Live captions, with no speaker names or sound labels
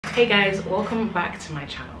Hey guys, welcome back to my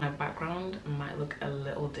channel. My background might look a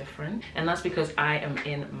little different, and that's because I am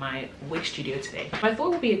in my wig studio today. I thought it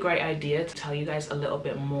would be a great idea to tell you guys a little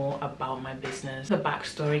bit more about my business, the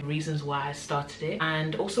backstory, reasons why I started it,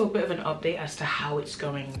 and also a bit of an update as to how it's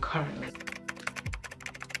going currently.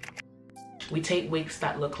 We take wigs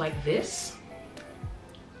that look like this.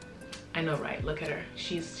 I know, right? Look at her.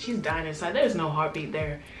 She's dying inside. There's no heartbeat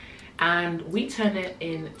there. And we turn it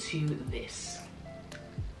into this.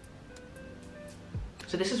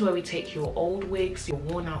 So this is where we take your old wigs, your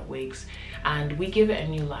worn out wigs, and we give it a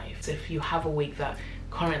new life. So if you have a wig that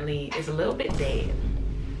currently is a little bit dead,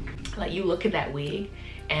 like you look at that wig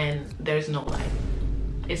and there's no life.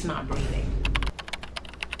 It's not breathing.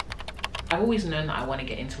 I've always known that I want to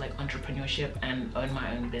get into like entrepreneurship and own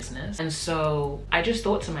my own business. And so I just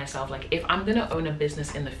thought to myself, like, if I'm gonna own a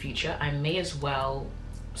business in the future, I may as well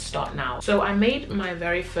start now. So I made my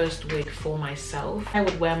very first wig for myself. I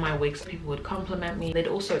would wear my wigs, people would compliment me. They'd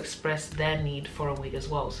also express their need for a wig as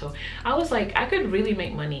well. So I was like, I could really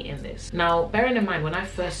make money in this. Now, bearing in mind, when I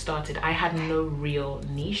first started, I had no real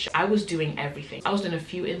niche. I was doing everything. I was doing a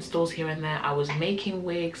few installs here and there. I was making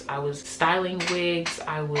wigs, I was styling wigs,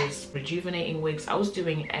 I was rejuvenating wigs. I was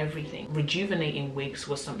doing everything. Rejuvenating wigs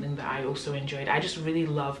was something that I also enjoyed. I just really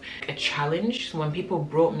love a challenge. So when people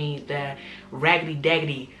brought me their raggedy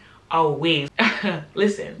daggedy wigs,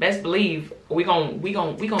 listen, best believe we gonna bring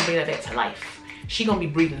that back to life. She gonna be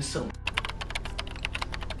breathing soon.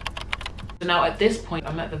 So now at this point,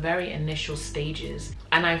 I'm at the very initial stages,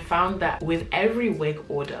 and I found that with every wig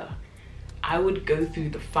order, I would go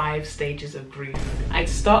through the 5 stages of grief. I'd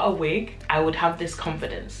start a wig, I would have this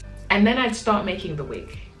confidence, and then I'd start making the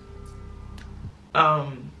wig.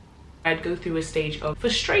 I'd go through a stage of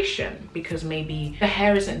frustration because maybe the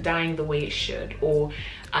hair isn't dying the way it should, or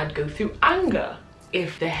I'd go through anger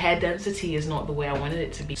if the hair density is not the way I wanted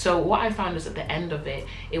it to be. So what I found is at the end of it,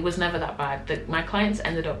 it was never that bad. My clients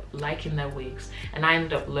ended up liking their wigs, and I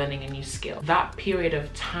ended up learning a new skill. That period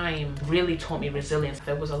of time really taught me resilience.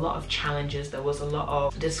 There was a lot of challenges, there was a lot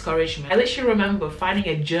of discouragement. I literally remember finding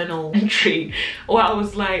a journal entry where I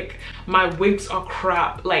was like, my wigs are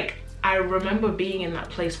crap. Like, I remember being in that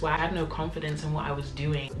place where I had no confidence in what I was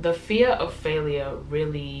doing. The fear of failure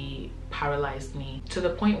really paralyzed me to the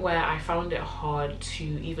point where I found it hard to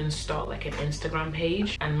even start like an Instagram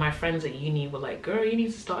page. And my friends at uni were like, girl, you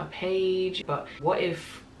need to start a page. But what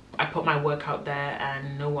if I put my work out there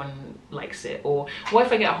and no one likes it? Or what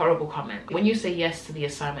if I get a horrible comment? When you say yes to the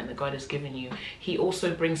assignment that God has given you, he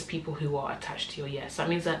also brings people who are attached to your yes. That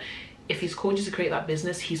means that if he's called you to create that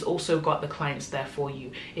business, he's also got the clients there for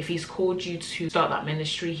you. If he's called you to start that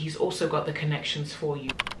ministry, he's also got the connections for you.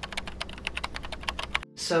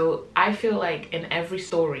 So I feel like in every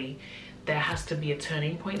story, there has to be a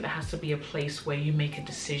turning point. There has to be a place where you make a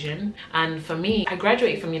decision. And for me, I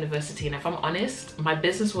graduated from university, and if I'm honest, my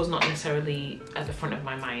business was not necessarily at the front of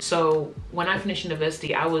my mind. So when I finished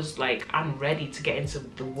university, I was like, I'm ready to get into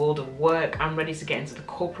the world of work. I'm ready to get into the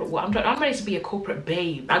corporate world. I'm ready to be a corporate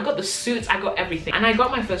babe. I got the suits, I got everything. And I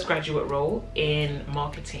got my first graduate role in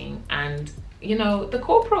marketing. And you know, the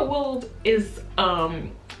corporate world is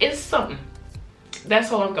something.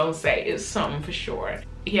 That's all I'm gonna say. It's something for sure.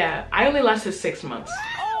 Yeah, I only lasted 6 months.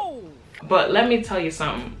 But let me tell you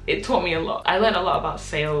something, it taught me a lot. I learned a lot about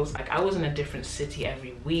sales. Like, I was in a different city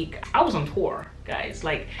every week. I was on tour, guys.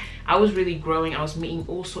 Like, I was really growing. I was meeting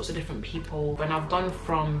all sorts of different people. And I've gone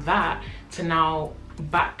from that to now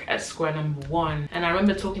back at square number 1. And I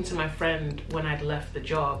remember talking to my friend when I'd left the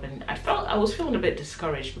job, and I was feeling a bit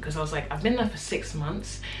discouraged because I was like, I've been there for 6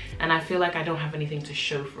 months and I feel like I don't have anything to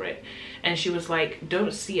show for it. And she was like,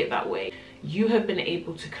 don't see it that way. You have been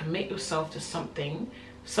able to commit yourself to something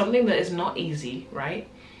that is not easy, right,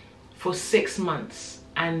 for 6 months,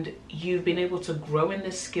 and you've been able to grow in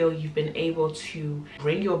this skill. You've been able to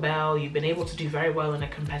ring your bell. You've been able to do very well in a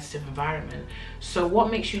competitive environment. So what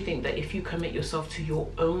makes you think that if you commit yourself to your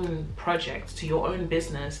own project, to your own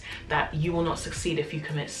business, that you will not succeed if you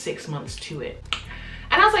commit 6 months to it?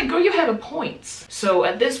 And I was like, girl, you have a point. So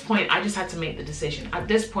at this point, I just had to make the decision. At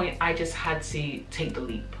this point, I just had to take the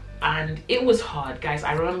leap. And it was hard, guys.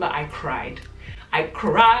 I remember I cried. I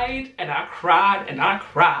cried and I cried and I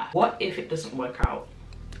cried. What if it doesn't work out?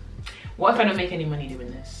 What if I don't make any money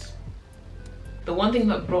doing this? The one thing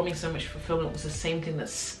that brought me so much fulfillment was the same thing that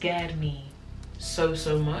scared me so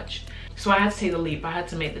much. So I had to take the leap. I had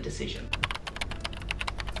to make the decision.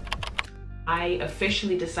 I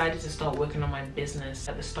officially decided to start working on my business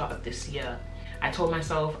at the start of this year. I told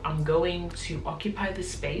myself I'm going to occupy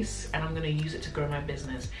this space and I'm going to use it to grow my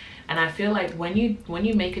business. And I feel like when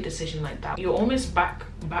you make a decision like that, you're almost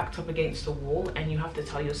backed up against the wall, and you have to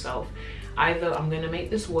tell yourself, either I'm going to make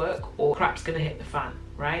this work or crap's going to hit the fan,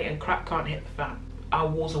 right? And crap can't hit the fan. Our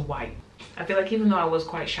walls are white. I feel like even though I was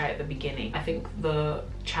quite shy at the beginning, I think the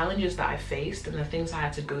challenges that I faced and the things I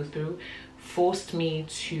had to go through forced me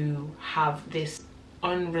to have this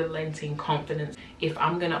unrelenting confidence. If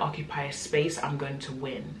I'm going to occupy a space, I'm going to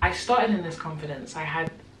win. I started in this confidence. I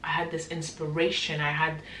had this inspiration. I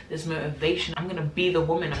had this motivation. I'm going to be the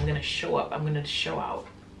woman. I'm going to show up. I'm going to show out.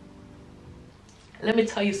 Let me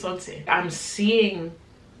tell you something. I'm seeing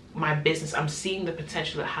my business, I'm seeing the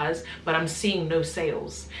potential it has, but I'm seeing no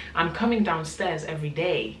sales. I'm coming downstairs every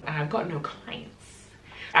day and I've got no clients.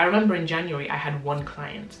 I remember in January I had 1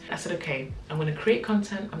 client. I said, okay, I'm going to create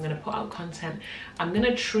content, I'm going to put out content, I'm going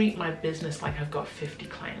to treat my business like I've got 50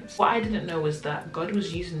 clients. What I didn't know was that God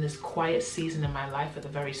was using this quiet season in my life at the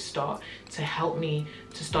very start to help me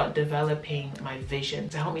to start developing my vision,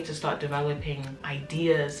 to help me to start developing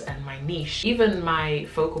ideas and my niche. Even my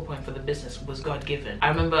focal point for the business was God-given. I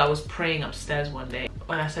remember I was praying upstairs one day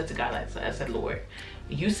when I said to God, I said, Lord,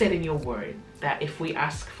 you said in your word that if we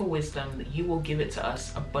ask for wisdom, that you will give it to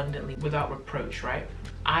us abundantly without reproach, right?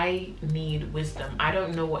 I need wisdom. I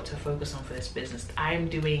don't know what to focus on for this business. I am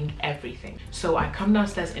doing everything. So I come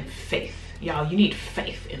downstairs in faith. Y'all, you need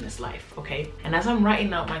faith in this life, okay? And as I'm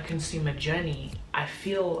writing out my consumer journey, I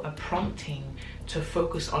feel a prompting to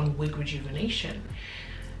focus on wig rejuvenation.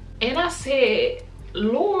 And I said,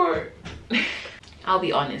 Lord, I'll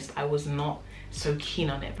be honest, I was not so keen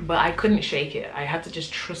on it, but I couldn't shake it. I had to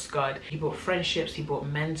just trust God. He brought friendships, he brought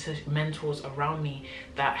mentors around me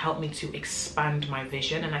that helped me to expand my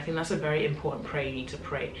vision, and I think that's a very important prayer you need to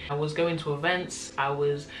pray. I was going to events, I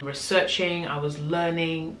was researching, I was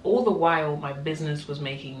learning, all the while my business was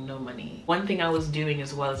making no money. One thing I was doing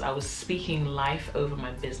as well is I was speaking life over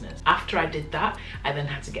my business. After I did that, I then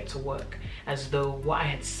had to get to work as though what I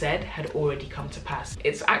had said had already come to pass.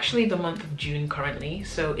 It's actually the month of June currently,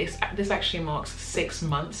 so this actually marks 6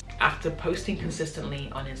 months after posting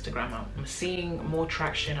consistently on Instagram. I'm seeing more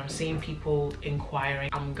traction, I'm seeing people inquiring.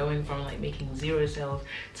 I'm going from like making 0 sales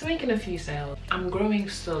to making a few sales. I'm growing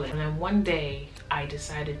slowly, and then one day I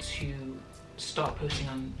decided to start posting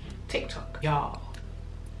on TikTok. Y'all,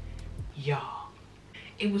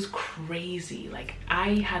 it was crazy. Like,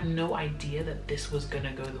 I had no idea that this was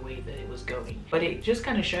gonna go the way that it was going, but it just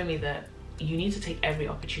kind of showed me that you need to take every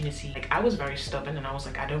opportunity. Like, I was very stubborn and I was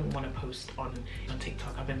like, I don't want to post on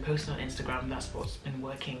TikTok. I've been posting on Instagram, that's what's been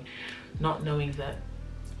working, not knowing that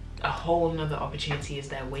a whole nother opportunity is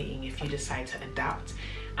there waiting if you decide to adapt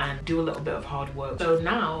and do a little bit of hard work. So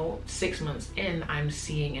now, 6 months in, I'm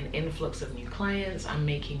seeing an influx of new clients, I'm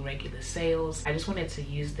making regular sales. I just wanted to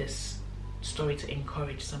use this story to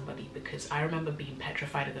encourage somebody, because I remember being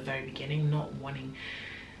petrified at the very beginning, not wanting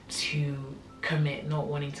to commit, not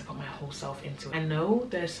wanting to put my whole self into it. I know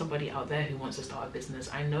there's somebody out there who wants to start a business.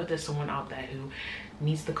 I know there's someone out there who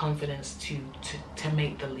needs the confidence to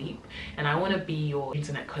make the leap, and I want to be your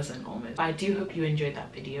internet cousin almost. I do hope you enjoyed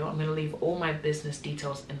that video. I'm going to leave all my business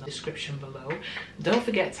details in the description below. Don't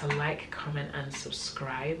forget to like, comment and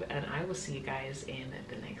subscribe, and I will see you guys in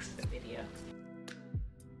the next video.